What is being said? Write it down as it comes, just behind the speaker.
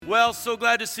Well, so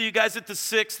glad to see you guys at the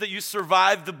 6th, that you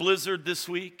survived the blizzard this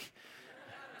week.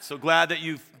 So glad that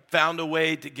you found a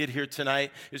way to get here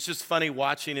tonight. It's just funny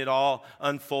watching it all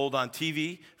unfold on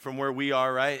TV from where we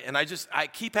are, right? And I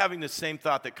keep having the same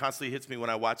thought that constantly hits me when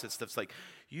I watch that stuff. It's like,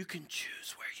 you can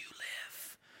choose where you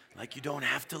live. Like, you don't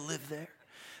have to live there.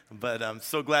 But I'm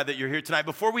so glad that you're here tonight.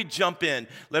 Before we jump in,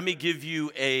 let me give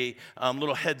you a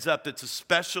little heads up that's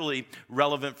especially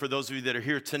relevant for those of you that are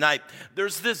here tonight.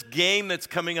 There's this game that's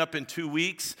coming up in 2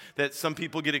 weeks that some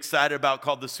people get excited about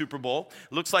called the Super Bowl.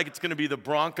 It looks like it's going to be the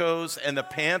Broncos and the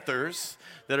Panthers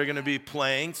that are going to be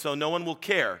playing, so no one will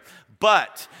care.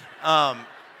 But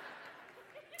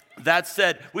that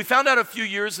said, we found out a few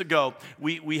years ago,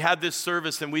 we had this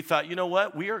service and we thought, you know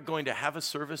what? We are going to have a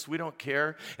service. We don't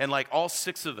care. And like all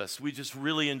 6 of us, we just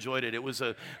really enjoyed it. It was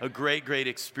a great, great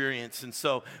experience. And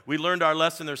so we learned our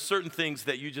lesson. There's certain things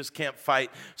that you just can't fight.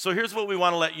 So here's what we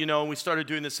want to let you know, and we started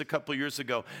doing this a couple years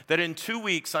ago, that in 2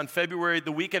 weeks, on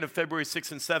the weekend of February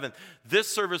 6th and 7th, this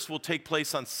service will take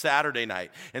place on Saturday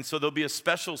night. And so there'll be a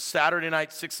special Saturday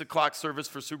night, 6 o'clock service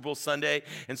for Super Bowl Sunday.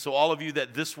 And so all of you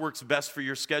that this works best for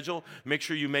your schedule, make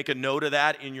sure you make a note of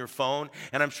that in your phone.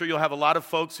 And I'm sure you'll have a lot of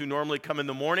folks who normally come in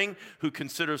the morning who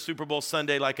consider Super Bowl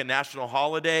Sunday like a national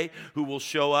holiday who will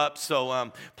show up.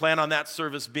 So plan on that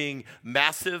service being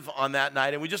massive on that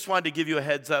night. And we just wanted to give you a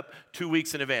heads up 2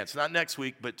 weeks in advance. Not next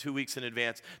week, but 2 weeks in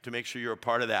advance to make sure you're a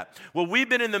part of that. Well, we've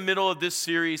been in the middle of this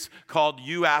series called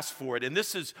You Asked For It. And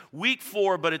this is week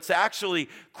 4, but it's actually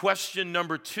question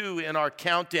number 2 in our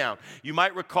countdown. You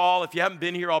might recall, if you haven't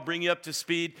been here, I'll bring you up to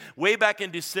speed. Way back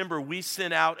in December, we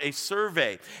sent out a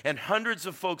survey, and hundreds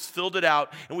of folks filled it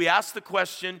out, and we asked the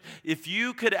question, if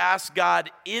you could ask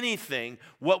God anything,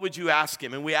 what would you ask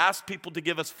him? And we asked people to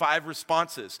give us 5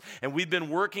 responses, and we've been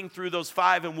working through those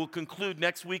 5, and we'll conclude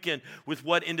next weekend with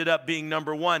what ended up being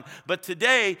number 1. But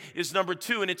today is number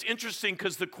 2, and it's interesting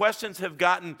because the questions have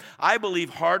gotten, I believe,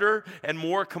 harder and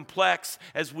more complex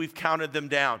as we've counted them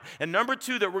down. And number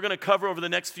 2 that we're going to cover over the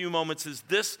next few moments is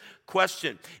this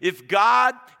question: if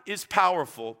God is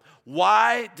powerful,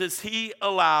 why does he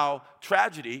allow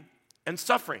tragedy and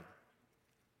suffering?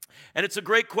 And it's a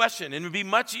great question, and it would be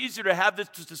much easier to have this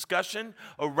discussion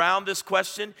around this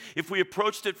question if we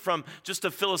approached it from just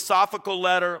a philosophical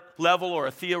level or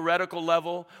a theoretical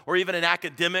level or even an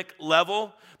academic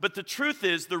level. But the truth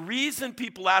is, the reason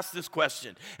people ask this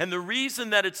question and the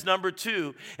reason that it's number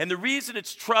 2 and the reason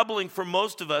it's troubling for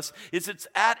most of us is it's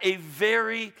at a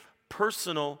very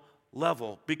personal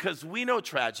level, because we know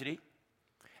tragedy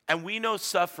and we know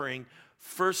suffering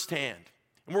firsthand.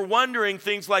 And we're wondering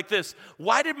things like this: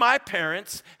 why did my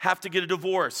parents have to get a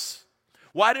divorce?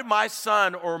 Why did my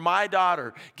son or my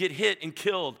daughter get hit and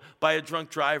killed by a drunk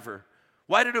driver?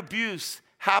 Why did abuse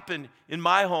happen in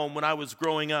my home when I was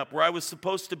growing up, where I was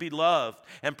supposed to be loved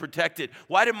and protected?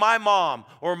 Why did my mom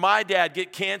or my dad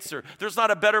get cancer? There's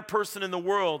not a better person in the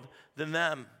world than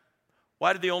them.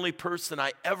 Why did the only person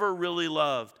I ever really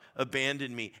loved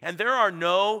abandon me? And there are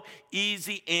no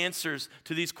easy answers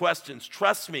to these questions.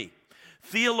 Trust me.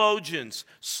 Theologians,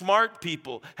 smart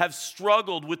people, have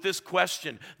struggled with this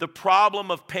question, the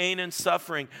problem of pain and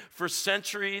suffering, for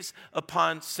centuries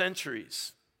upon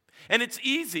centuries. And it's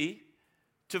easy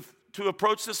to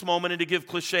approach this moment and to give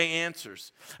cliche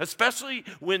answers, especially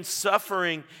when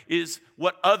suffering is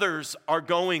what others are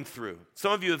going through.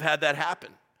 Some of you have had that happen.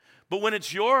 But when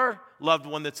it's your loved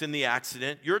one that's in the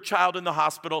accident, your child in the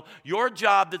hospital, your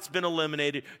job that's been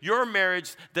eliminated, your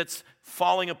marriage that's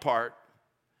falling apart,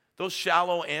 those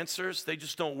shallow answers, they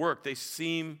just don't work. They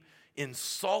seem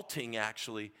insulting,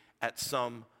 actually, at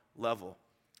some level.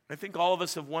 I think all of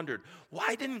us have wondered,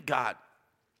 why didn't God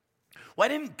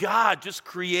just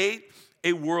create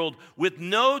a world with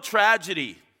no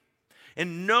tragedy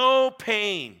and no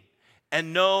pain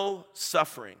and no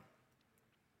suffering?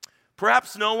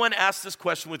 Perhaps no one asked this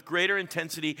question with greater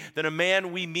intensity than a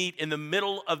man we meet in the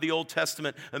middle of the Old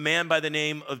Testament, a man by the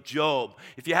name of Job.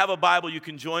 If you have a Bible, you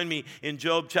can join me in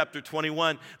Job chapter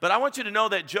 21. But I want you to know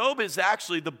that Job is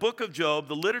actually, the book of Job,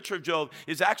 the literature of Job,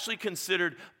 is actually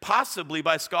considered, possibly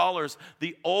by scholars,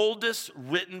 the oldest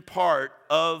written part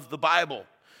of the Bible.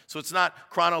 So it's not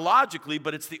chronologically,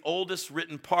 but it's the oldest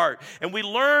written part. And we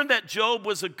learn that Job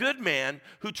was a good man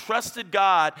who trusted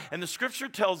God, and the scripture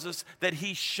tells us that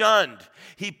he shunned.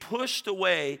 He pushed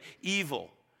away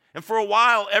evil. And for a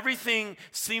while, everything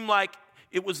seemed like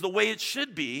it was the way it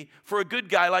should be for a good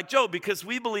guy like Job, because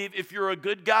we believe if you're a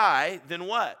good guy, then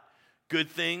what? good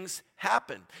things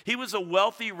happen. He was a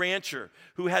wealthy rancher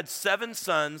who had 7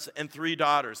 sons and 3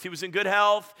 daughters. He was in good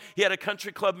health. He had a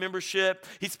country club membership.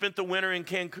 He spent the winter in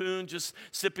Cancun just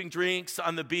sipping drinks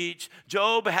on the beach.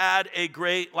 Job had a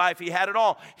great life. He had it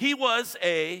all. He was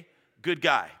a good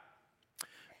guy.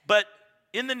 But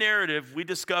in the narrative, we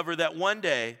discover that one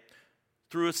day,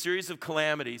 through a series of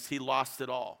calamities, he lost it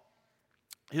all.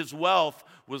 His wealth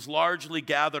was largely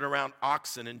gathered around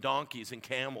oxen and donkeys and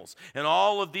camels. And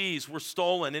all of these were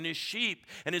stolen. And his sheep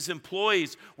and his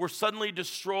employees were suddenly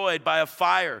destroyed by a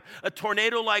fire. A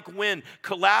tornado-like wind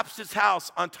collapsed his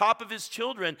house on top of his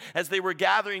children as they were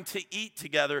gathering to eat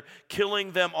together,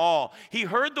 killing them all. He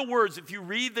heard the words, if you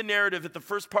read the narrative at the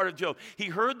first part of Job, he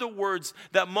heard the words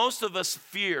that most of us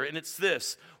fear. And it's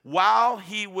this: while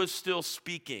he was still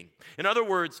speaking. In other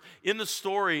words, in the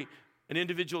story, an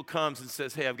individual comes and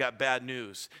says, hey, I've got bad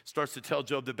news. Starts to tell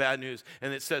Job the bad news.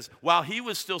 And it says, while he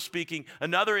was still speaking,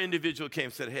 another individual came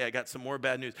and said, hey, I got some more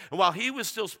bad news. And while he was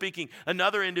still speaking,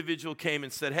 another individual came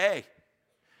and said, hey,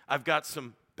 I've got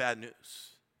some bad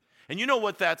news. And you know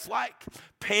what that's like.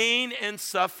 Pain and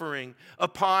suffering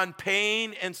upon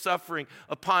pain and suffering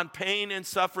upon pain and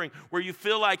suffering, where you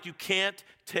feel like you can't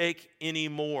take any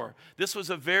more. This was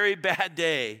a very bad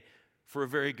day for a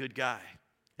very good guy.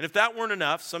 And if that weren't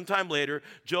enough, sometime later,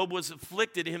 Job was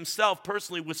afflicted himself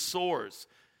personally with sores.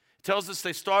 It tells us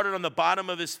they started on the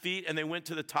bottom of his feet and they went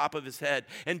to the top of his head.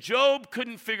 And Job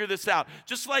couldn't figure this out.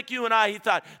 Just like you and I, he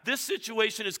thought, this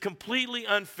situation is completely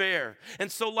unfair.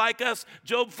 And so like us,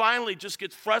 Job finally just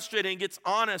gets frustrated and gets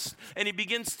honest, and he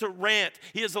begins to rant.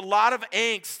 He has a lot of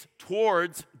angst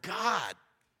towards God.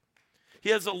 He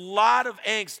has a lot of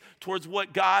angst towards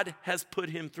what God has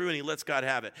put him through, and he lets God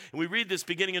have it. And we read this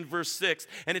beginning in verse 6,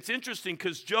 and it's interesting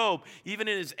because Job, even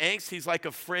in his angst, he's like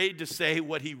afraid to say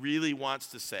what he really wants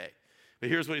to say. But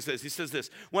here's what he says. He says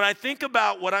this: when I think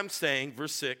about what I'm saying,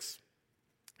 verse 6,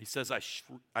 he says,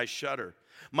 I shudder.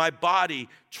 My body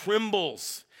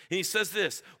trembles. And he says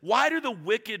this: why do the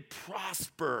wicked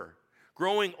prosper,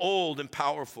 growing old and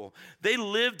powerful? They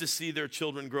live to see their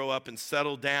children grow up and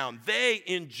settle down. They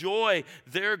enjoy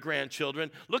their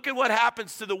grandchildren. Look at what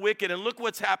happens to the wicked, and look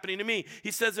what's happening to me. He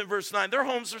says in verse 9, their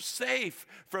homes are safe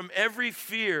from every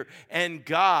fear, and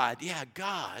God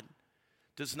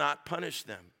does not punish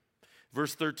them.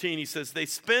 Verse 13, he says, they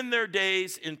spend their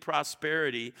days in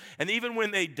prosperity, and even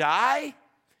when they die,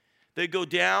 they go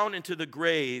down into the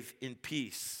grave in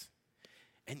peace.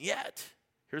 And yet,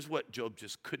 here's what Job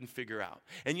just couldn't figure out.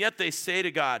 And yet they say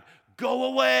to God, go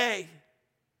away.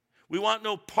 We want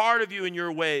no part of you in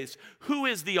your ways. Who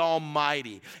is the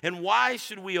Almighty? And why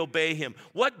should we obey him?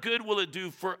 What good will it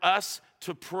do for us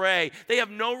to pray? They have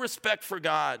no respect for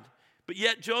God. But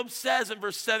yet Job says in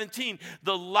verse 17,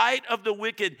 the light of the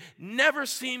wicked never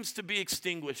seems to be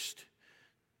extinguished.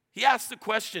 He asks the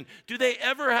question, do they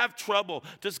ever have trouble?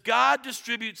 Does God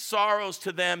distribute sorrows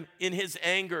to them in his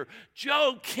anger?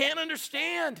 Job can't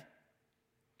understand.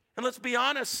 And let's be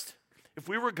honest, if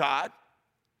we were God,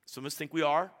 some of us think we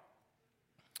are,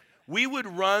 we would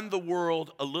run the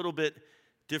world a little bit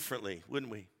differently,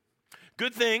 wouldn't we?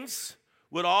 Good things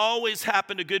would always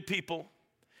happen to good people,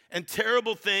 and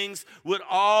terrible things would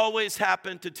always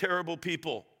happen to terrible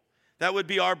people. That would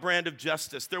be our brand of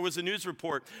justice. There was a news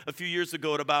report a few years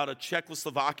ago about a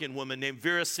Czechoslovakian woman named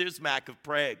Vera Sismak of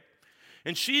Prague.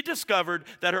 And she discovered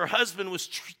that her husband was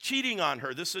cheating on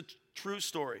her. This is a true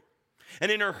story.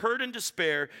 And in her hurt and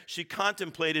despair, she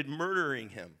contemplated murdering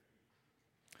him.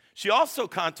 She also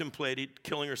contemplated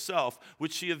killing herself,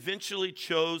 which she eventually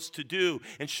chose to do.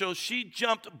 And so she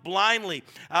jumped blindly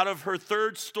out of her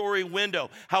 3rd-story window.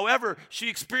 However, she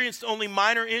experienced only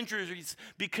minor injuries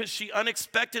because she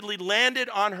unexpectedly landed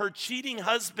on her cheating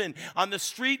husband on the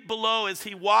street below as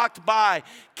he walked by,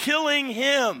 killing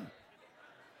him.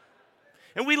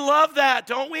 And we love that,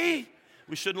 don't we?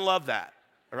 We shouldn't love that,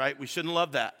 all right? We shouldn't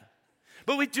love that.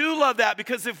 But we do love that,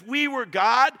 because if we were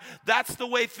God, that's the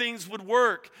way things would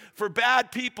work. For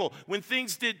bad people, when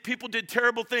people did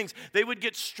terrible things, they would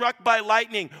get struck by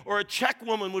lightning, or a Czech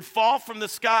woman would fall from the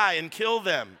sky and kill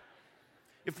them.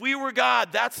 If we were God,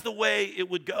 that's the way it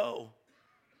would go.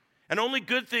 And only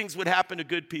good things would happen to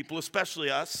good people,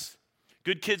 especially us.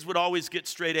 Good kids would always get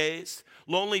straight A's.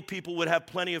 Lonely people would have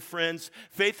plenty of friends.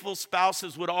 Faithful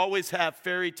spouses would always have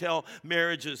fairy tale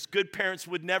marriages. Good parents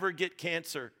would never get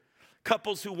cancer.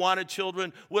 Couples who wanted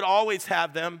children would always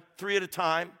have them, 3 at a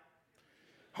time.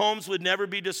 Homes would never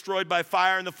be destroyed by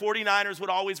fire, and the 49ers would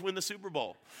always win the Super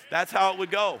Bowl. That's how it would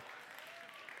go.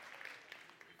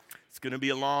 It's going to be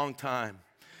a long time.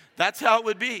 That's how it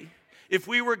would be. If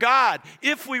we were God.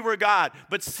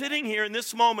 But sitting here in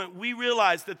this moment, we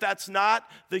realize that that's not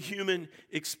the human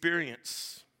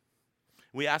experience.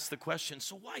 We ask the question,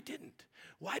 so why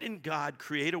didn't God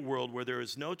create a world where there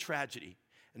is no tragedy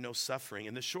and no suffering?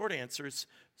 And the short answer is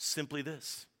simply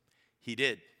this: He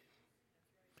did.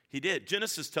 He did.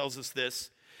 Genesis tells us this.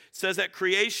 It says at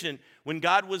creation, when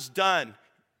God was done,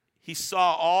 He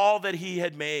saw all that He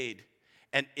had made,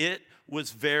 and it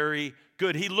was very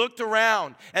good. He looked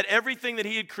around at everything that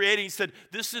He had created. He said,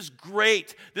 this is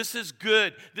great. This is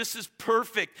good. This is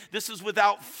perfect. This is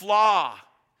without flaw.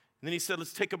 And then He said,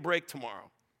 let's take a break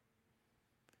tomorrow.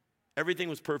 Everything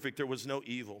was perfect. There was no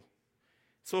evil.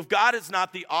 So if God is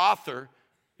not the author,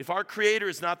 if our Creator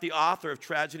is not the author of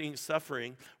tragedy and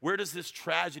suffering, where does this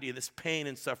tragedy, this pain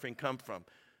and suffering come from?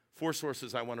 4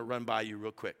 sources I want to run by you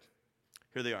real quick.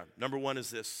 Here they are. Number 1 is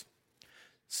this.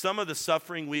 Some of the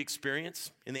suffering we experience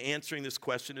in answering this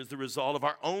question is the result of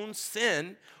our own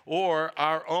sin or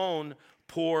our own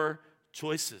poor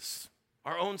choices.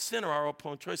 Our own sin or our own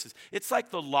poor choices. It's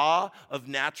like the law of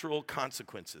natural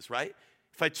consequences, right?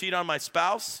 If I cheat on my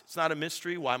spouse, it's not a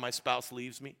mystery why my spouse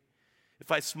leaves me. If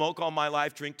I smoke all my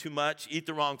life, drink too much, eat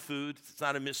the wrong food, it's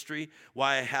not a mystery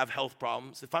why I have health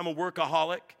problems. If I'm a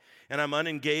workaholic and I'm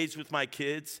unengaged with my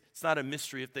kids, it's not a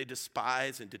mystery if they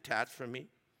despise and detach from me.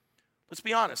 Let's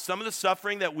be honest. Some of the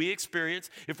suffering that we experience,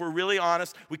 if we're really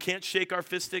honest, we can't shake our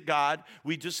fist at God.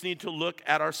 We just need to look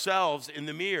at ourselves in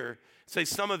the mirror. Say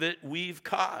some of it we've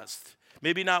caused.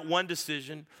 Maybe not one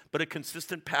decision, but a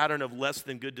consistent pattern of less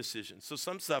than good decisions. So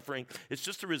some suffering is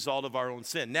just a result of our own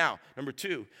sin. Now, number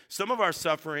 2, some of our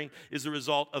suffering is a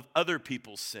result of other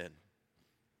people's sin.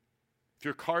 If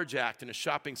you're carjacked in a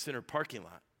shopping center parking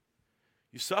lot,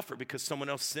 you suffer because someone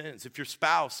else sins. If your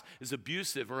spouse is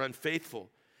abusive or unfaithful,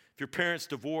 if your parents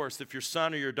divorce, if your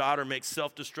son or your daughter makes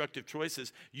self-destructive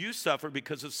choices, you suffer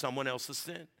because of someone else's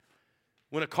sin.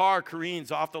 When a car careens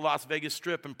off the Las Vegas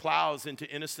Strip and plows into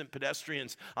innocent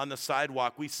pedestrians on the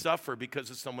sidewalk, we suffer because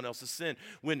of someone else's sin.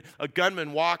 When a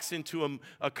gunman walks into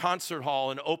a concert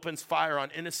hall and opens fire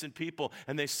on innocent people,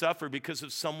 and they suffer because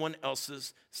of someone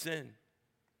else's sin.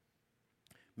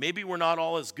 Maybe we're not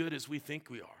all as good as we think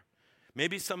we are.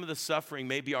 Maybe some of the suffering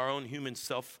may be our own human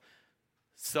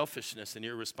selfishness and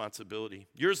irresponsibility.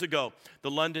 Years ago, the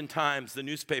London Times, the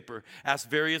newspaper, asked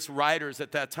various writers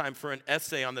at that time for an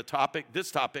essay on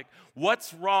this topic,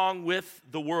 what's wrong with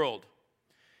the world?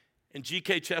 And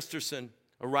G.K. Chesterton,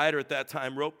 a writer at that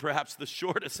time, wrote perhaps the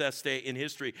shortest essay in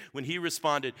history when he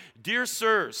responded, "Dear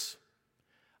sirs,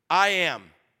 I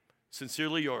am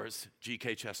sincerely yours,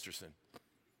 G.K. Chesterton.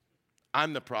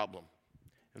 I'm the problem."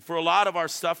 And for a lot of our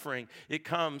suffering, it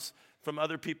comes from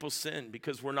other people's sin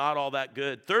because we're not all that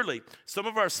good. Thirdly, some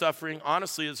of our suffering,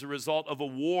 honestly, is a result of a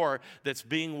war that's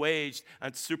being waged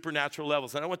on supernatural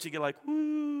levels. I don't want you to get like,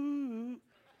 woo.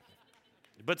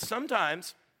 But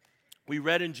sometimes, we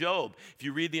read in Job, if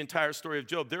you read the entire story of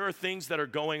Job, there are things that are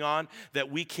going on that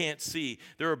we can't see.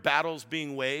 There are battles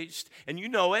being waged, and you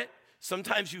know it.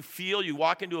 Sometimes you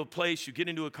walk into a place, you get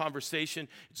into a conversation,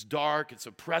 it's dark, it's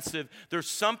oppressive. There's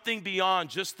something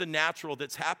beyond just the natural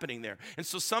that's happening there. And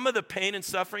so some of the pain and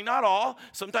suffering, not all,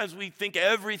 sometimes we think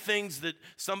everything's that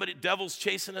devil's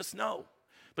chasing us. No.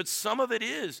 But some of it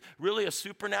is really a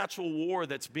supernatural war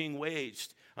that's being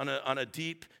waged on a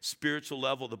deep spiritual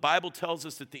level. The Bible tells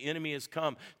us that the enemy has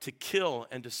come to kill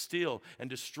and to steal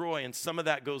and destroy, and some of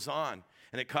that goes on,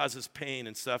 and it causes pain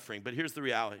and suffering. But here's the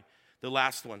reality, the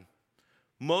last one.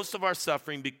 Most of our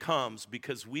suffering becomes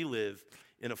because we live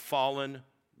in a fallen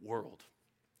world.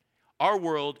 Our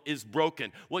world is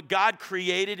broken. What God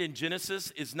created in Genesis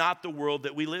is not the world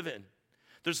that we live in.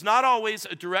 There's not always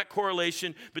a direct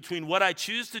correlation between what I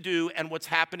choose to do and what's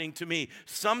happening to me.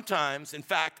 Sometimes, in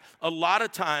fact, a lot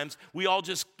of times, we all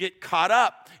just get caught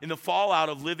up in the fallout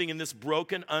of living in this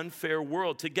broken, unfair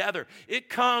world together. It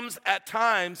comes at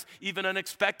times even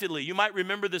unexpectedly. You might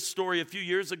remember this story a few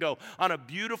years ago. On a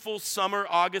beautiful summer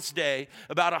August day,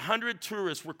 about 100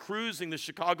 tourists were cruising the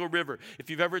Chicago River, if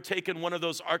you've ever taken one of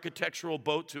those architectural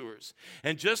boat tours.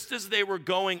 And just as they were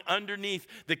going underneath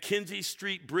the Kinsey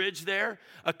Street Bridge there,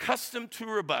 a custom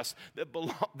tour bus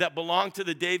that belonged to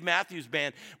the Dave Matthews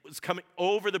Band was coming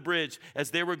over the bridge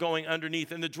as they were going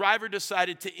underneath. And the driver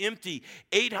decided to empty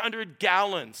 800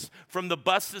 gallons from the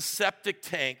bus's septic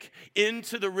tank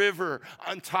into the river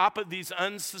on top of these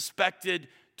unsuspected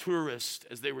tourists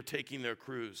as they were taking their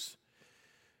cruise.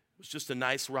 It was just a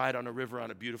nice ride on a river on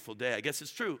a beautiful day. I guess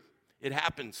it's true. It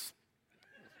happens.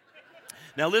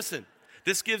 Now listen.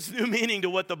 This gives new meaning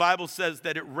to what the Bible says,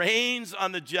 that it rains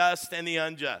on the just and the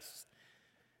unjust.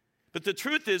 But the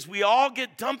truth is, we all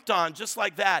get dumped on just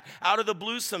like that, out of the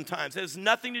blue sometimes. It has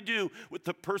nothing to do with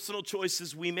the personal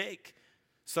choices we make.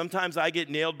 Sometimes I get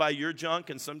nailed by your junk,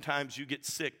 and sometimes you get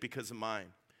sick because of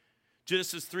mine.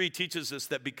 Genesis 3 teaches us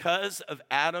that because of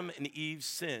Adam and Eve's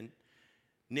sin,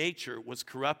 nature was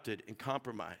corrupted and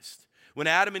compromised. When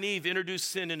Adam and Eve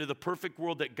introduced sin into the perfect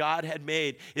world that God had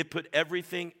made, it put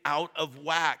everything out of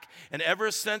whack. And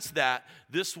ever since that,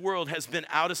 this world has been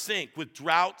out of sync with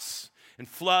droughts and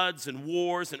floods and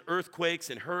wars and earthquakes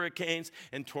and hurricanes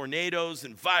and tornadoes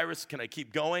and virus. Can I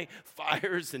keep going?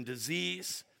 Fires and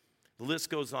disease. The list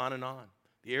goes on and on.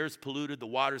 The air's polluted, the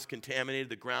water's contaminated,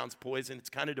 the ground's poisoned. It's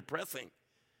kind of depressing.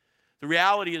 The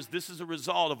reality is this is a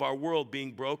result of our world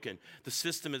being broken. The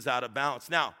system is out of balance.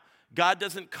 Now, God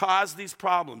doesn't cause these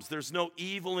problems. There's no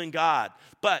evil in God.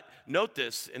 But note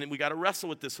this, and we got to wrestle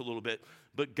with this a little bit,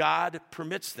 but God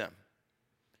permits them.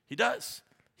 He does.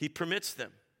 He permits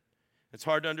them. It's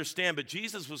hard to understand, but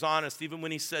Jesus was honest even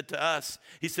when he said to us,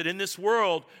 he said, in this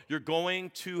world, you're going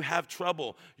to have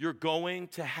trouble. You're going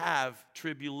to have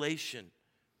tribulation.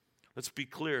 Let's be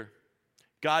clear.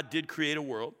 God did create a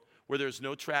world where there's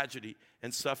no tragedy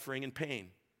and suffering and pain.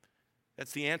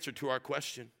 That's the answer to our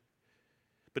question.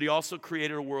 But he also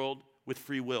created a world with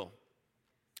free will.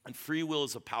 And free will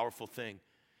is a powerful thing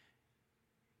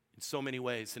in so many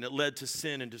ways. And it led to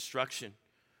sin and destruction.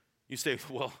 You say,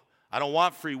 well, I don't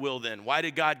want free will then. Why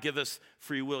did God give us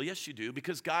free will? Yes, you do,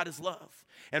 because God is love.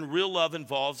 And real love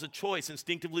involves a choice.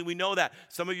 Instinctively, we know that.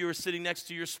 Some of you are sitting next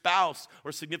to your spouse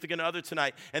or significant other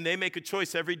tonight, and they make a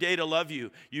choice every day to love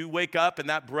you. You wake up, and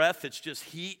that breath, it's just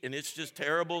heat, and it's just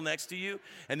terrible next to you.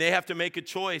 And they have to make a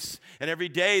choice. And every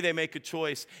day they make a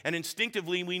choice. And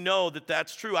instinctively, we know that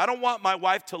that's true. I don't want my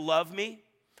wife to love me.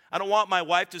 I don't want my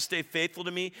wife to stay faithful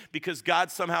to me because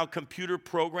God somehow computer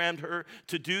programmed her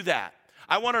to do that.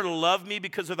 I want her to love me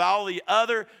because of all the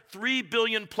other 3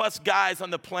 billion plus guys on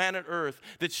the planet Earth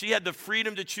that she had the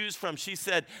freedom to choose from. She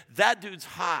said, that dude's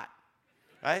hot,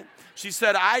 right? She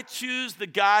said, I choose the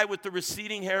guy with the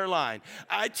receding hairline.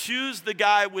 I choose the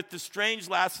guy with the strange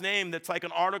last name that's like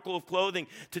an article of clothing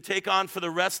to take on for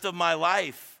the rest of my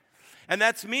life. And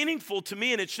that's meaningful to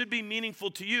me, and it should be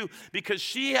meaningful to you because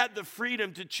she had the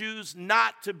freedom to choose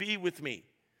not to be with me.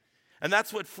 And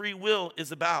that's what free will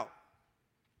is about.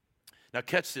 Now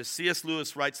catch this. C.S.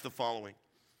 Lewis writes the following.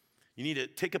 You need to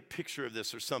take a picture of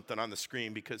this or something on the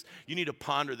screen because you need to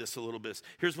ponder this a little bit.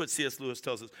 Here's what C.S. Lewis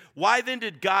tells us. Why then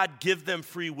did God give them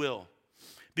free will?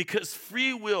 Because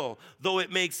free will, though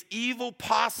it makes evil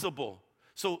possible,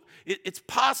 so it's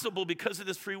possible because of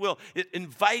this free will. It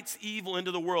invites evil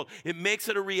into the world. It makes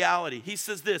it a reality. He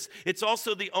says this, it's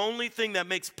also the only thing that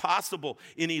makes possible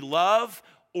any love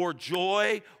or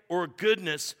joy or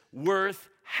goodness worth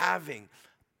having.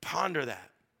 Ponder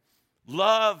that.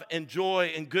 Love and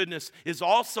joy and goodness is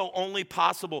also only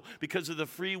possible because of the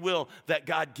free will that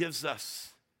God gives us.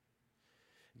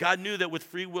 God knew that with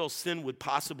free will, sin would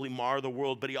possibly mar the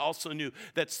world, but he also knew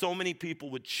that so many people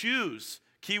would choose,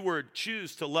 keyword,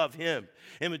 choose to love him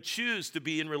and would choose to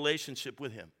be in relationship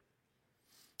with him.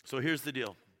 So here's the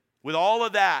deal. With all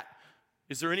of that,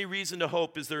 is there any reason to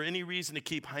hope? Is there any reason to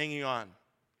keep hanging on?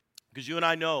 Because you and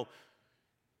I know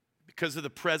because of the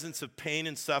presence of pain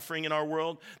and suffering in our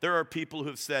world, there are people who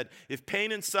have said, if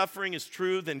pain and suffering is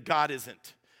true, then God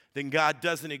isn't. Then God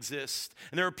doesn't exist.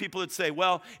 And there are people that say,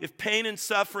 well, if pain and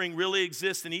suffering really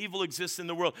exist and evil exists in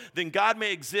the world, then God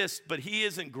may exist, but he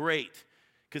isn't great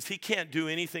because he can't do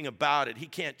anything about it. He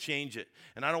can't change it.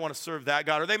 And I don't want to serve that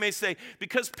God. Or they may say,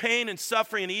 because pain and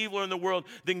suffering and evil are in the world,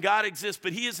 then God exists,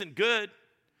 but he isn't good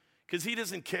because he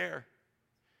doesn't care.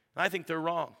 And I think they're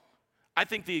wrong. I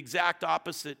think the exact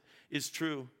opposite is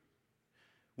true.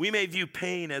 We may view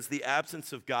pain as the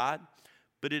absence of God,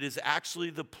 but it is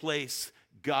actually the place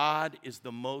God is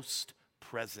the most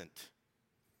present.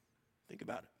 Think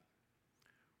about it.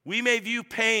 We may view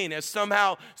pain as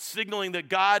somehow signaling that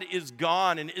God is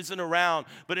gone and isn't around,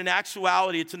 but in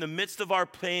actuality, it's in the midst of our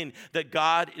pain that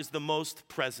God is the most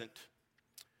present.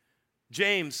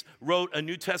 James wrote a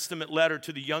New Testament letter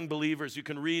to the young believers you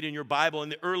can read in your Bible in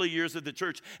the early years of the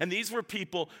church. And these were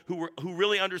people who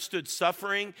really understood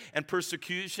suffering and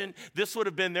persecution. This would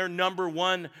have been their number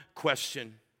one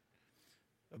question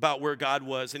about where God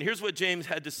was. And here's what James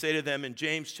had to say to them in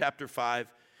James chapter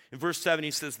 5. In verse 7,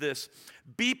 he says this,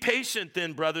 be patient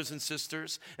then, brothers and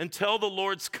sisters, until the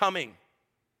Lord's coming.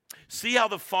 See how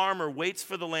the farmer waits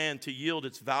for the land to yield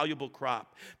its valuable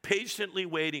crop, patiently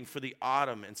waiting for the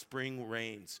autumn and spring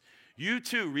rains. You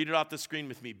too, read it off the screen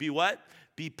with me. Be what?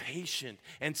 Be patient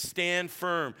and stand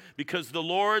firm because the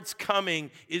Lord's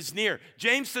coming is near.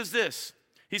 James says this.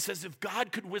 He says, if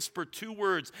God could whisper 2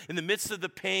 words in the midst of the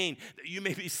pain that you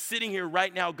may be sitting here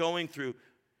right now going through,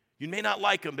 you may not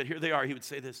like them, but here they are. He would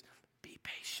say this, be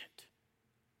patient.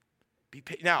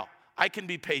 Now, I can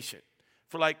be patient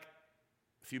for like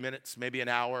a few minutes, maybe an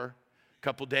hour, a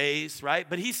couple days, right?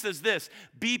 But he says this,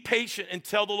 be patient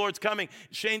until the Lord's coming.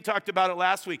 Shane talked about it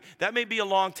last week. That may be a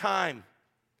long time.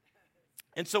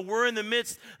 And so we're in the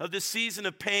midst of this season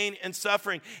of pain and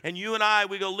suffering. And you and I,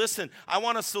 we go, listen, I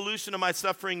want a solution to my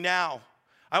suffering now.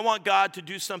 I want God to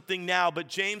do something now. But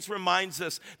James reminds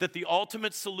us that the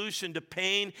ultimate solution to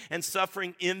pain and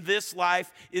suffering in this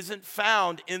life isn't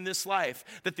found in this life.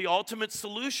 That the ultimate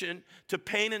solution to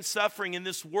pain and suffering in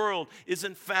this world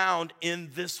isn't found in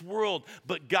this world.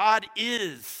 But God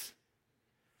is.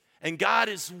 And God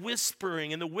is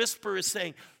whispering. And the whisper is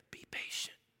saying, be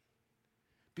patient.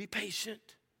 Be patient.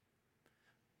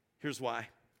 Here's why.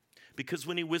 Because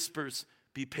when he whispers,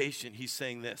 be patient, he's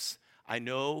saying this, I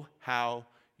know how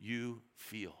you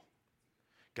feel.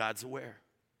 God's aware.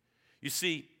 You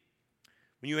see,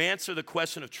 when you answer the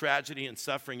question of tragedy and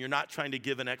suffering, you're not trying to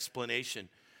give an explanation,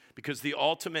 because the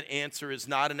ultimate answer is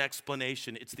not an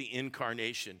explanation, it's the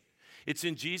incarnation. It's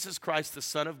in Jesus Christ, the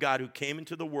Son of God, who came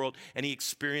into the world, and he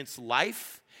experienced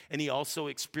life, and he also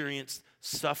experienced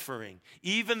suffering.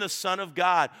 Even the Son of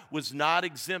God was not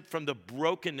exempt from the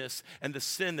brokenness and the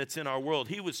sin that's in our world.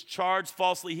 He was charged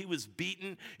falsely. He was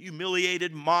beaten,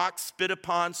 humiliated, mocked, spit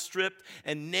upon, stripped,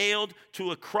 and nailed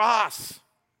to a cross.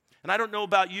 And I don't know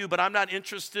about you, but I'm not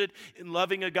interested in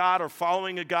loving a God or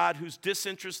following a God who's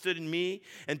disinterested in me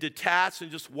and detached and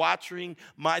just watching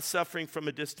my suffering from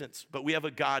a distance. But we have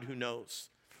a God who knows.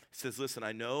 He says, listen,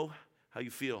 I know how you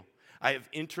feel. I have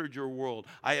entered your world.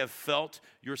 I have felt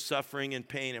your suffering and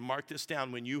pain. And mark this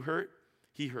down. When you hurt,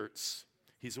 he hurts.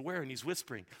 He's aware and he's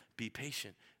whispering, be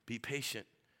patient, be patient.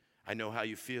 I know how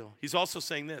you feel. He's also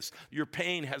saying this, your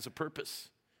pain has a purpose,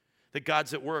 that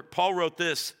God's at work. Paul wrote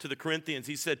this to the Corinthians.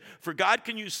 He said, for God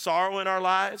can use sorrow in our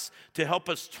lives to help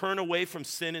us turn away from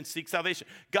sin and seek salvation.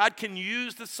 God can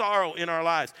use the sorrow in our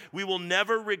lives. We will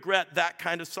never regret that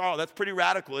kind of sorrow. That's pretty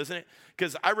radical, isn't it?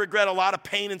 Because I regret a lot of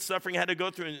pain and suffering I had to go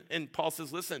through. And Paul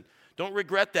says, listen, don't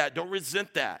regret that. Don't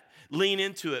resent that. Lean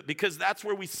into it, because that's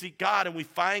where we seek God and we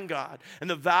find God. And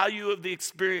the value of the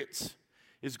experience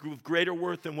is of greater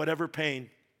worth than whatever pain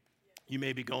you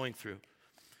may be going through.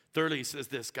 Thirdly, he says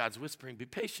this, God's whispering, be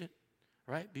patient,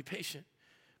 right? Be patient,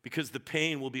 because the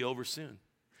pain will be over soon.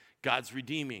 God's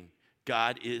redeeming.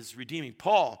 God is redeeming.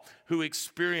 Paul, who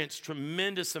experienced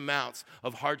tremendous amounts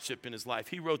of hardship in his life,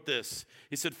 he wrote this.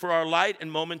 He said, for our light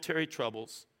and momentary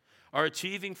troubles are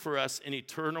achieving for us an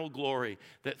eternal glory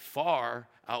that far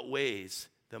outweighs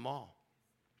them all.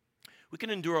 We can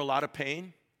endure a lot of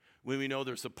pain when we know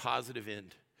there's a positive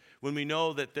end, when we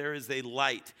know that there is a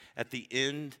light at the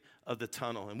end of the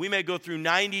tunnel. And we may go through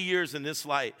 90 years in this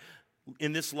life,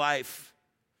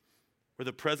 where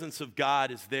the presence of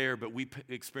God is there, but we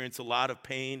experience a lot of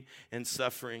pain and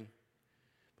suffering.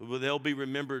 But they'll be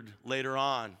remembered later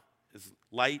on as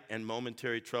light and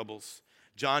momentary troubles.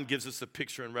 John gives us a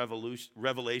picture in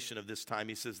Revelation of this time.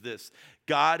 He says this,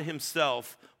 God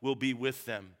himself will be with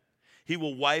them. He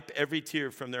will wipe every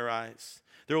tear from their eyes.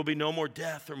 There will be no more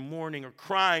death or mourning or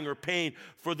crying or pain,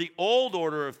 for the old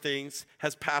order of things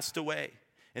has passed away.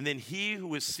 And then he who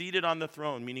was seated on the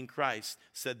throne, meaning Christ,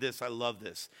 said this, I love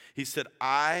this. He said,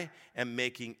 I am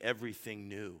making everything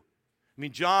new. I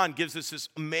mean, John gives us this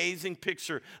amazing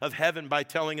picture of heaven by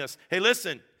telling us, hey,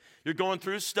 listen, you're going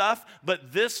through stuff,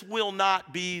 but this will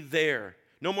not be there.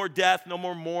 No more death, no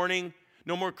more mourning,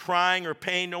 no more crying or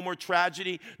pain, no more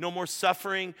tragedy, no more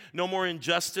suffering, no more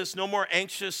injustice, no more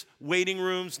anxious waiting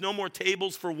rooms, no more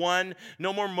tables for one,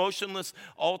 no more motionless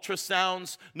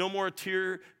ultrasounds, no more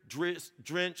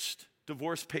tear-drenched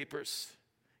divorce papers.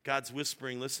 God's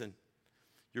whispering, listen,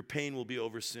 your pain will be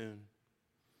over soon.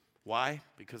 Why?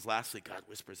 Because lastly, God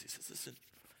whispers, he says, listen,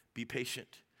 be patient,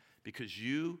 because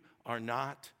you are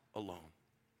not alone.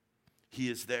 He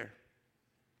is there.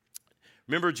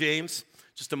 Remember James,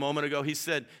 just a moment ago, he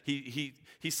said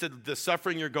the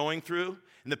suffering you're going through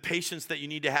and the patience that you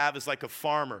need to have is like a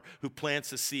farmer who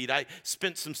plants a seed. I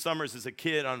spent some summers as a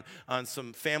kid on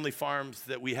some family farms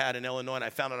that we had in Illinois, and I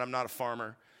found out I'm not a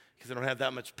farmer because I don't have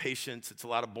that much patience. It's a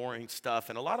lot of boring stuff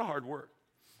and a lot of hard work.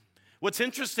 What's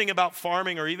interesting about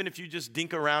farming, or even if you just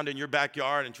dink around in your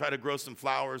backyard and try to grow some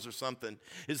flowers or something,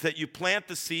 is that you plant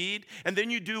the seed and then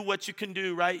you do what you can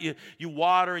do, right? You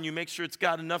water and you make sure it's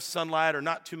got enough sunlight or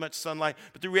not too much sunlight.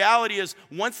 But the reality is,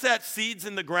 once that seed's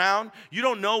in the ground, you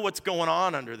don't know what's going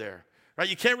on under there, Right?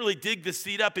 You can't really dig the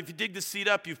seed up. If you dig the seed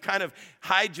up, you've kind of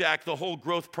hijacked the whole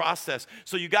growth process.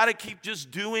 So you got to keep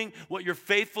just doing what you're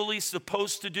faithfully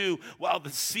supposed to do while the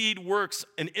seed works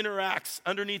and interacts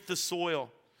underneath the soil.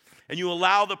 And you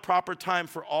allow the proper time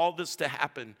for all this to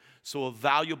happen so a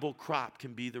valuable crop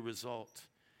can be the result.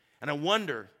 And I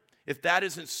wonder if that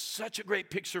isn't such a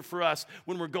great picture for us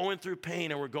when we're going through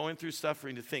pain and we're going through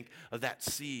suffering, to think of that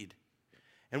seed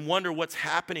and wonder what's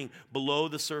happening below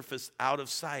the surface, out of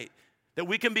sight. That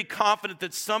we can be confident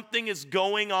that something is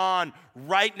going on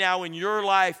right now in your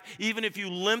life, even if you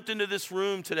limped into this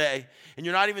room today and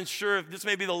you're not even sure if this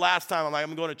may be the last time.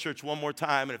 I'm going to church one more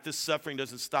time, and if this suffering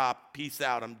doesn't stop, peace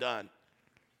out, I'm done.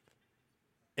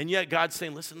 And yet God's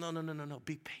saying, listen, no,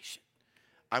 be patient.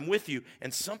 I'm with you,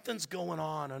 and something's going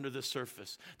on under the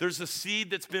surface. There's a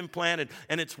seed that's been planted,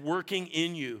 and it's working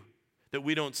in you that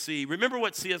we don't see. Remember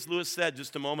what C.S. Lewis said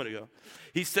just a moment ago.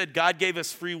 He said God gave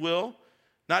us free will,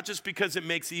 not just because it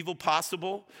makes evil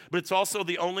possible, but it's also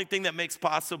the only thing that makes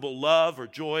possible love or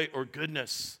joy or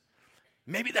goodness.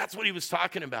 Maybe that's what he was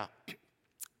talking about.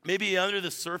 Maybe under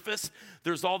the surface,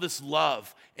 there's all this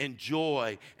love and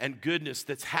joy and goodness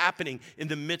that's happening in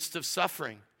the midst of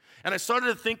suffering. And I started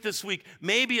to think this week,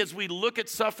 maybe as we look at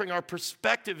suffering, our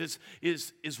perspective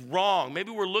is wrong.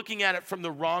 Maybe we're looking at it from the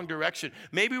wrong direction.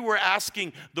 Maybe we're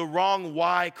asking the wrong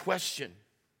why question.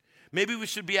 Maybe we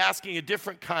should be asking a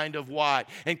different kind of why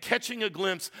and catching a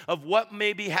glimpse of what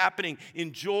may be happening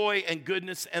in joy and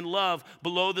goodness and love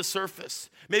below the surface.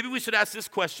 Maybe we should ask this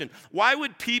question: why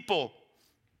would people,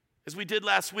 as we did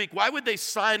last week, why would they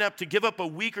sign up to give up a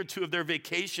week or two of their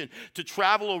vacation to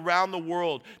travel around the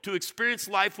world, to experience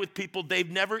life with people they've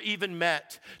never even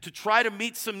met, to try to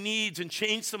meet some needs and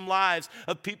change some lives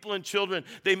of people and children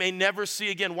they may never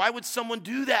see again? Why would someone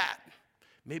do that?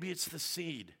 Maybe it's the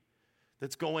seed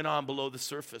that's going on below the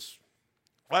surface.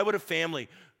 Why would a family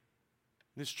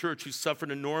in this church who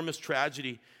suffered enormous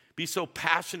tragedy be so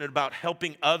passionate about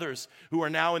helping others who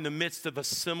are now in the midst of a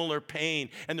similar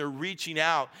pain, and they're reaching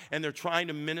out and they're trying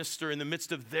to minister in the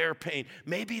midst of their pain?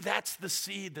 Maybe that's the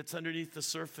seed that's underneath the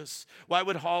surface. Why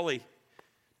would Holly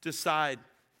decide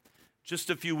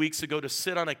just a few weeks ago to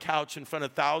sit on a couch in front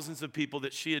of thousands of people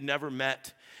that she had never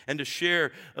met and to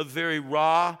share a very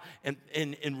raw and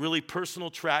really personal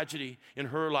tragedy in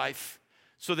her life,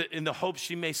 so that in the hope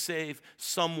she may save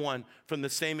someone from the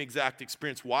same exact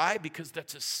experience? Why? Because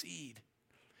that's a seed.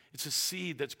 It's a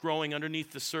seed that's growing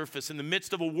underneath the surface. In the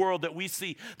midst of a world that we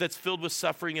see that's filled with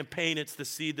suffering and pain, it's the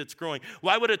seed that's growing.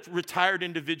 Why would a retired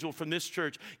individual from this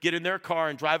church get in their car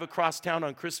and drive across town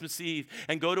on Christmas Eve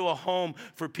and go to a home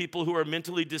for people who are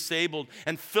mentally disabled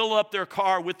and fill up their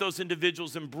car with those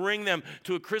individuals and bring them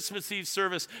to a Christmas Eve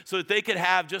service so that they could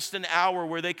have just an hour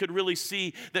where they could really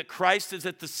see that Christ is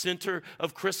at the center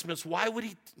of Christmas? Why would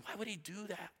he do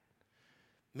that?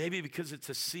 Maybe because it's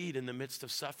a seed in the midst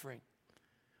of suffering.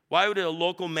 Why would a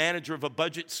local manager of a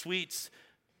budget suites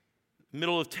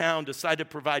middle of town decide to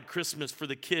provide Christmas for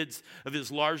the kids of his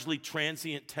largely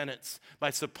transient tenants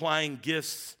by supplying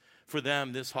gifts for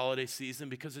them this holiday season?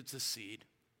 Because it's a seed.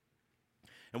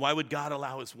 And why would God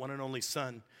allow his one and only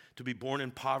son to be born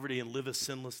in poverty and live a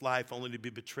sinless life, only to be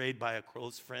betrayed by a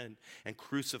close friend and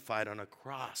crucified on a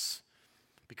cross?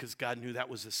 Because God knew that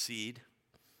was a seed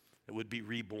that would be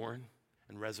reborn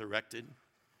and resurrected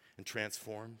and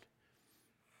transformed.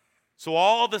 So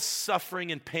all the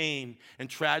suffering and pain and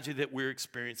tragedy that we're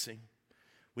experiencing,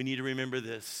 we need to remember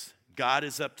this: God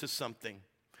is up to something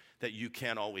that you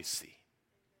can't always see.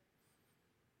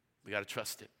 We got to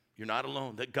trust it. You're not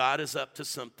alone. That God is up to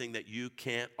something that you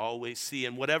can't always see.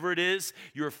 And whatever it is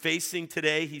you're facing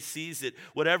today, he sees it.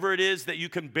 Whatever it is that you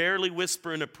can barely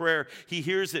whisper in a prayer, he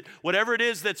hears it. Whatever it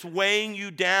is that's weighing you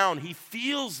down, he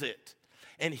feels it.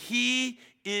 And he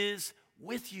is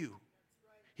with you.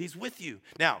 He's with you.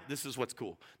 Now, this is what's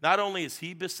cool. Not only is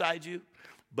he beside you,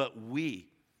 but we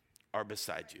are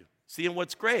beside you. See, and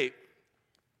what's great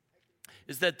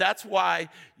is that that's why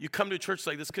you come to a church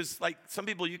like this, because like some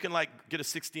people, you can like get a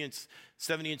 60-inch,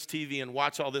 70-inch TV and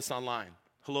watch all this online.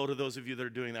 Hello to those of you that are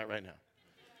doing that right now.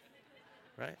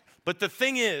 Right? But the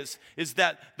thing is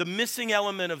that the missing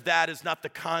element of that is not the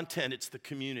content, it's the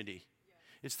community.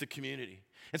 It's the community.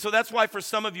 And so that's why for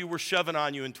some of you, we're shoving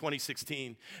on you in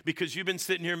 2016, because you've been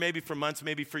sitting here maybe for months,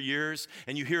 maybe for years,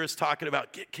 and you hear us talking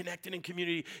about get connected in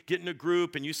community, get in a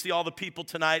group, and you see all the people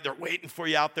tonight, they're waiting for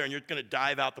you out there, and you're going to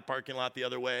dive out the parking lot the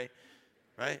other way,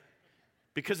 right?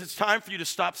 Because it's time for you to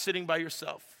stop sitting by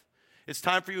yourself. It's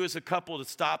time for you as a couple to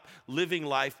stop living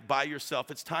life by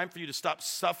yourself. It's time for you to stop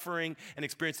suffering and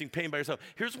experiencing pain by yourself.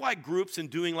 Here's why groups and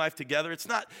doing life together, it's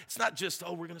not just,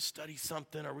 oh, we're going to study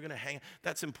something or we're going to hang.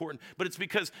 That's important. But it's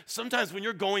because sometimes when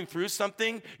you're going through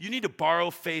something, you need to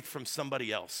borrow faith from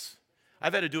somebody else.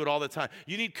 I've had to do it all the time.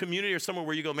 You need community or somewhere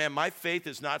where you go, man, my faith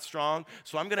is not strong,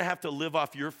 so I'm going to have to live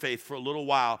off your faith for a little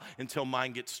while until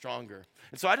mine gets stronger.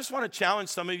 And so I just want to challenge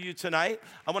some of you tonight.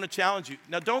 I want to challenge you.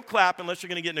 Now, don't clap unless you're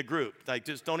going to get in a group. Like,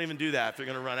 just don't even do that if you're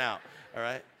going to run out, all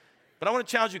right? But I want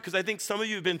to challenge you because I think some of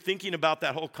you have been thinking about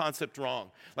that whole concept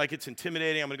wrong. Like, it's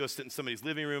intimidating. I'm going to go sit in somebody's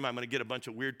living room. I'm going to get a bunch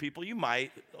of weird people. You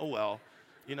might. Oh, well.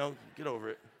 Get over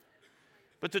it.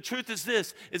 But the truth is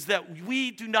this, is that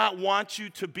we do not want you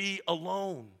to be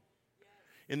alone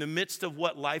in the midst of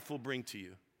what life will bring to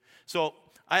you. So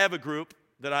I have a group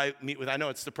that I meet with. I know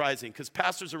it's surprising because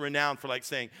pastors are renowned for like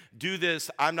saying, do this,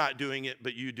 I'm not doing it,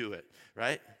 but you do it,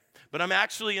 right? But I'm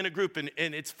actually in a group, and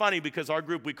it's funny because our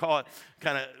group, we call it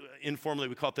kind of informally,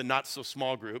 we call it the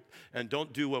not-so-small group, and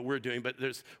don't do what we're doing, but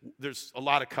there's a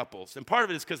lot of couples. And part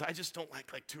of it is because I just don't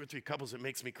like 2 or 3 couples. It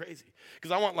makes me crazy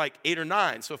because I want like 8 or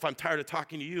 9. So if I'm tired of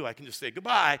talking to you, I can just say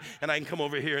goodbye, and I can come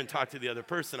over here and talk to the other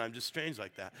person. I'm just strange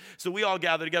like that. So we all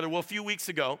gather together. Well, a few weeks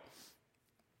ago,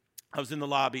 I was in the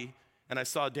lobby, and I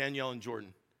saw Danielle and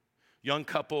Jordan. Young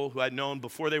couple who I'd known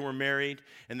before they were married,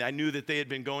 and I knew that they had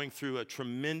been going through a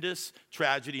tremendous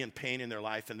tragedy and pain in their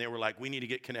life, and they were like, we need to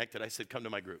get connected. I said, come to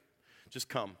my group. Just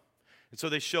come. And so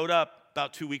they showed up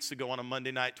about 2 weeks ago on a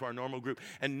Monday night to our normal group,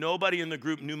 and nobody in the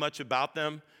group knew much about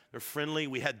them. They're friendly.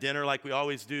 We had dinner like we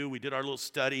always do. We did our little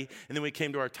study, and then we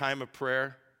came to our time of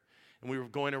prayer, and we were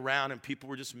going around, and people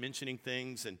were just mentioning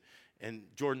things, and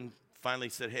Jordan finally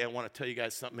said, hey, I want to tell you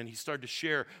guys something, and he started to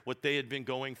share what they had been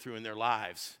going through in their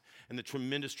lives and the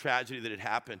tremendous tragedy that had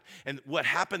happened. And what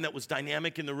happened that was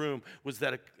dynamic in the room was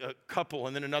that a couple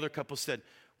and then another couple said,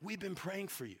 we've been praying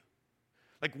for you.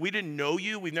 Like, we didn't know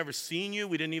you, we've never seen you,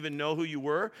 we didn't even know who you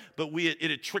were, but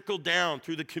it had trickled down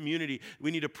through the community.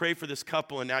 We need to pray for this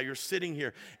couple, and now you're sitting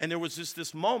here. And there was just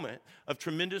this moment of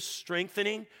tremendous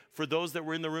strengthening for those that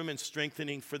were in the room and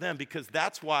strengthening for them, because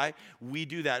that's why we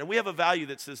do that. And we have a value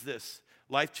that says this: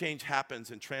 life change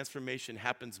happens and transformation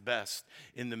happens best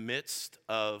in the midst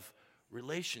of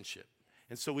relationship.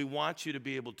 And so we want you to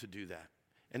be able to do that.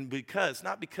 And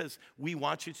not because we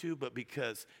want you to, but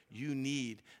because you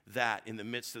need that in the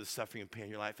midst of the suffering and pain in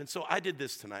your life. And so I did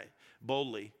this tonight,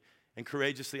 boldly and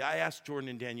courageously. I asked Jordan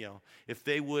and Danielle if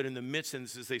they would, in the midst of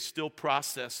this, as they still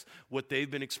process what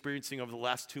they've been experiencing over the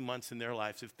last 2 months in their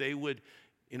lives, if they would,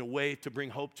 in a way to bring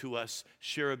hope to us,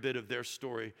 share a bit of their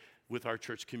story with our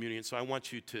church community. And so I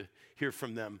want you to hear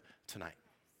from them tonight.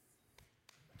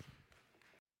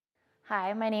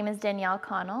 Hi, my name is Danielle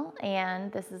Connell,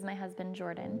 and this is my husband,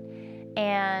 Jordan.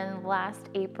 And last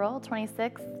April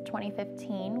 26,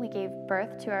 2015, we gave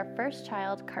birth to our first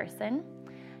child, Carson.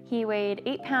 He weighed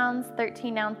 8 pounds,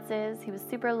 13 ounces. He was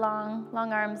super long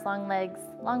arms, long legs,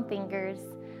 long fingers,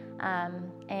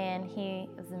 and he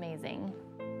was amazing.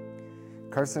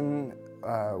 Carson,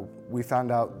 we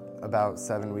found out about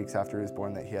 7 weeks after he was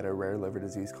born that he had a rare liver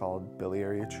disease called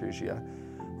biliary atresia,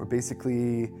 where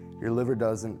basically your liver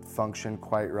doesn't function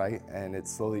quite right and it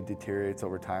slowly deteriorates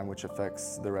over time, which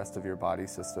affects the rest of your body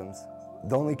systems.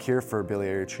 The only cure for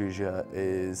biliary atresia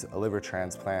is a liver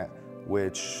transplant,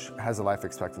 which has a life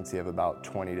expectancy of about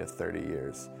 20 to 30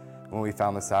 years. When we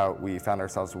found this out, we found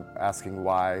ourselves asking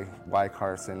why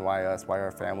Carson, why us, why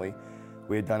our family?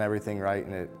 We had done everything right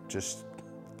and it just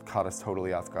caught us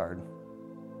totally off guard.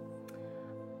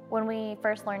 When we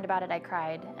first learned about it, I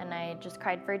cried, and I just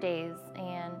cried for days,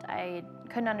 and I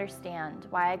couldn't understand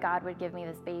why God would give me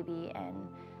this baby, and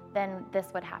then this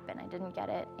would happen. I didn't get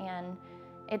it, and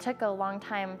it took a long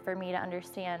time for me to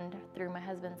understand, through my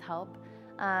husband's help,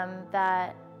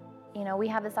 that we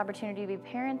have this opportunity to be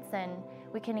parents, and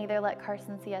we can either let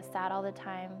Carson see us sad all the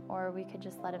time, or we could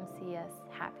just let him see us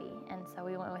happy. And so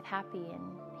we went with happy,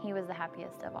 and he was the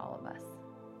happiest of all of us.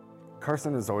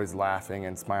 Carson is always laughing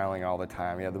and smiling all the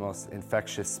time. He had the most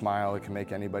infectious smile that can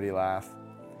make anybody laugh.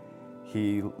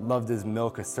 He loved his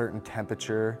milk a certain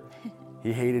temperature.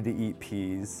 He hated to eat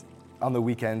peas. On the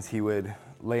weekends, he would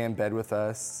lay in bed with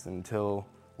us until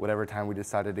whatever time we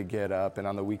decided to get up, and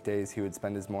on the weekdays, he would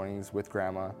spend his mornings with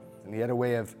Grandma. And he had a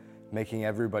way of making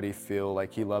everybody feel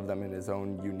like he loved them in his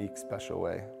own unique, special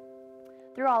way.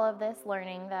 Through all of this,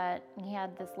 learning that he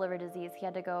had this liver disease, he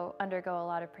had to undergo a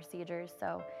lot of procedures.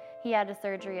 So he had a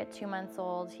surgery at 2 months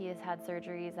old. He has had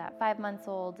surgeries at 5 months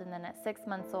old, and then at 6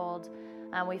 months old.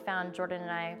 Jordan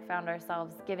and I found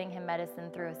ourselves giving him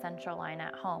medicine through a central line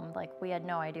at home. Like, we had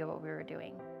no idea what we were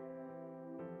doing.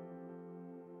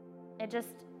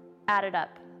 added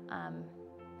up,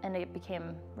 and it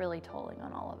became really tolling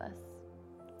on all of us.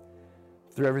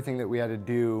 Through everything that we had to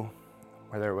do,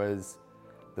 whether it was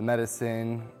the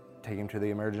medicine, taking him to the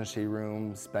emergency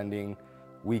room, spending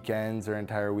weekends or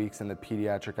entire weeks in the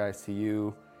pediatric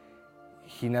ICU,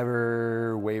 he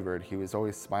never wavered. He was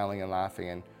always smiling and laughing,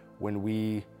 and when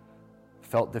we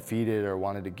felt defeated or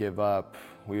wanted to give up,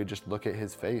 we would just look at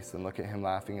his face and look at him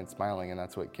laughing and smiling, and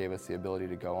that's what gave us the ability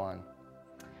to go on.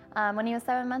 When he was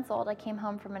 7 months old, I came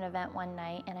home from an event one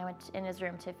night, and I went in his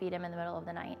room to feed him in the middle of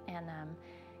the night, and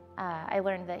I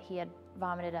learned that he had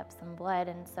vomited up some blood,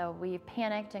 and so we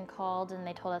panicked and called, and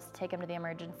they told us to take him to the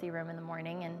emergency room in the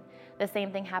morning, and the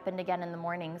same thing happened again in the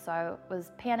morning. So I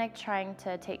was panicked trying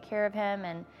to take care of him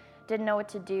and didn't know what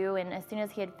to do, and as soon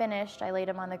as he had finished, I laid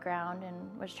him on the ground and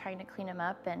was trying to clean him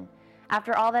up, and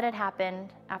after all that had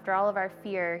happened, after all of our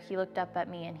fear, he looked up at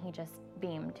me and he just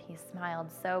beamed. He smiled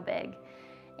so big.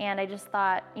 And I just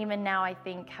thought, even now I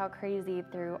think how crazy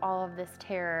through all of this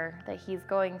terror that he's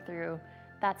going through,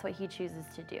 that's what he chooses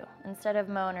to do. Instead of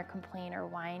moan or complain or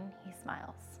whine, he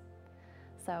smiles.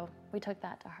 So we took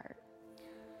that to heart.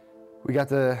 We got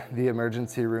to the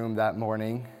emergency room that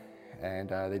morning, and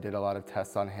they did a lot of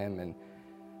tests on him, and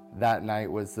that night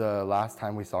was the last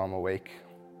time we saw him awake.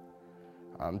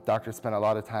 Doctors spent a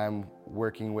lot of time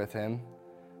working with him,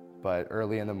 but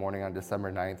early in the morning on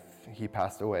December 9th, he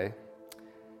passed away.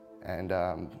 And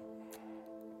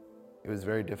it was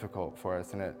very difficult for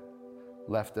us, and it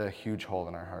left a huge hole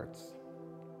in our hearts.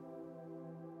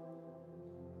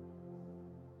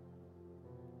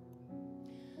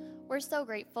 We're so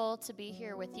grateful to be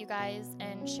here with you guys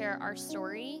and share our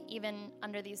story, even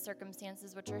under these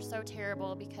circumstances, which are so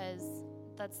terrible, because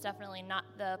that's definitely not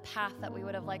the path that we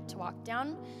would have liked to walk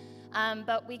down.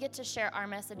 But we get to share our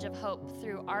message of hope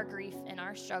through our grief and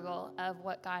our struggle of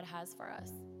what God has for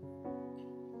us.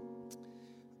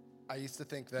 I used to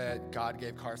think that God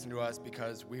gave Carson to us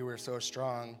because we were so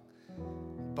strong,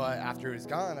 but after he was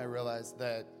gone, I realized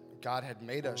that God had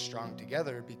made us strong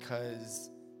together because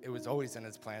it was always in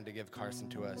his plan to give Carson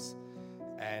to us.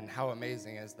 And how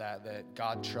amazing is that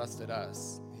God trusted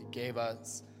us. He gave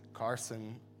us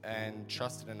Carson and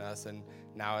trusted in us, and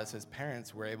now as his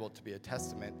parents, we're able to be a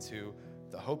testament to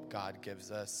the hope God gives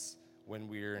us when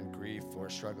we're in grief or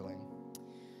struggling.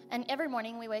 And every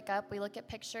morning we wake up, we look at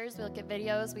pictures, we look at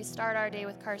videos, we start our day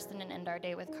with Carson and end our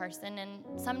day with Carson. And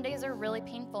some days are really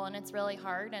painful and it's really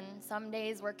hard, and some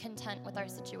days we're content with our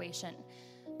situation.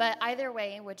 But either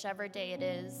way, whichever day it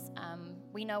is,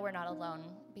 we know we're not alone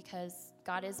because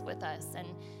God is with us. And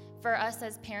for us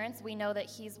as parents, we know that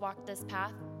he's walked this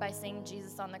path by seeing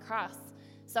Jesus on the cross.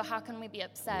 So how can we be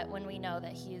upset when we know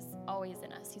that he's always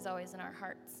in us, he's always in our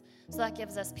hearts? So that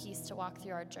gives us peace to walk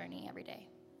through our journey every day.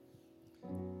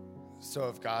 So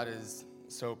if God is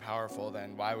so powerful,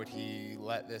 then why would he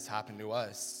let this happen to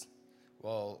us?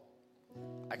 Well,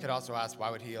 I could also ask, why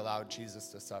would he allow Jesus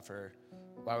to suffer?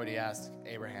 Why would he ask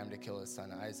Abraham to kill his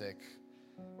son Isaac?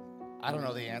 I don't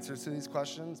know the answers to these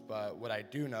questions, but what I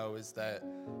do know is that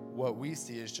what we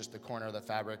see is just the corner of the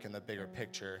fabric in the bigger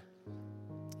picture.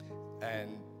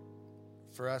 And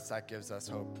for us, that gives us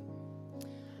hope.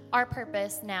 Our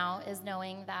purpose now is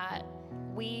knowing that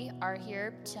we are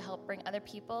here to help bring other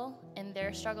people in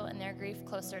their struggle and their grief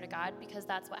closer to God, because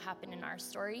that's what happened in our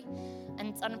story. And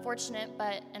it's unfortunate,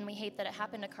 and we hate that it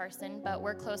happened to Carson, but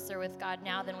we're closer with God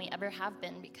now than we ever have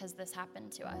been because this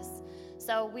happened to us.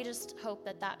 So we just hope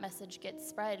that that message gets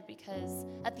spread, because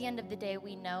at the end of the day,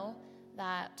 we know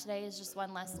that today is just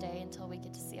one less day until we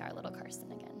get to see our little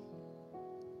Carson again.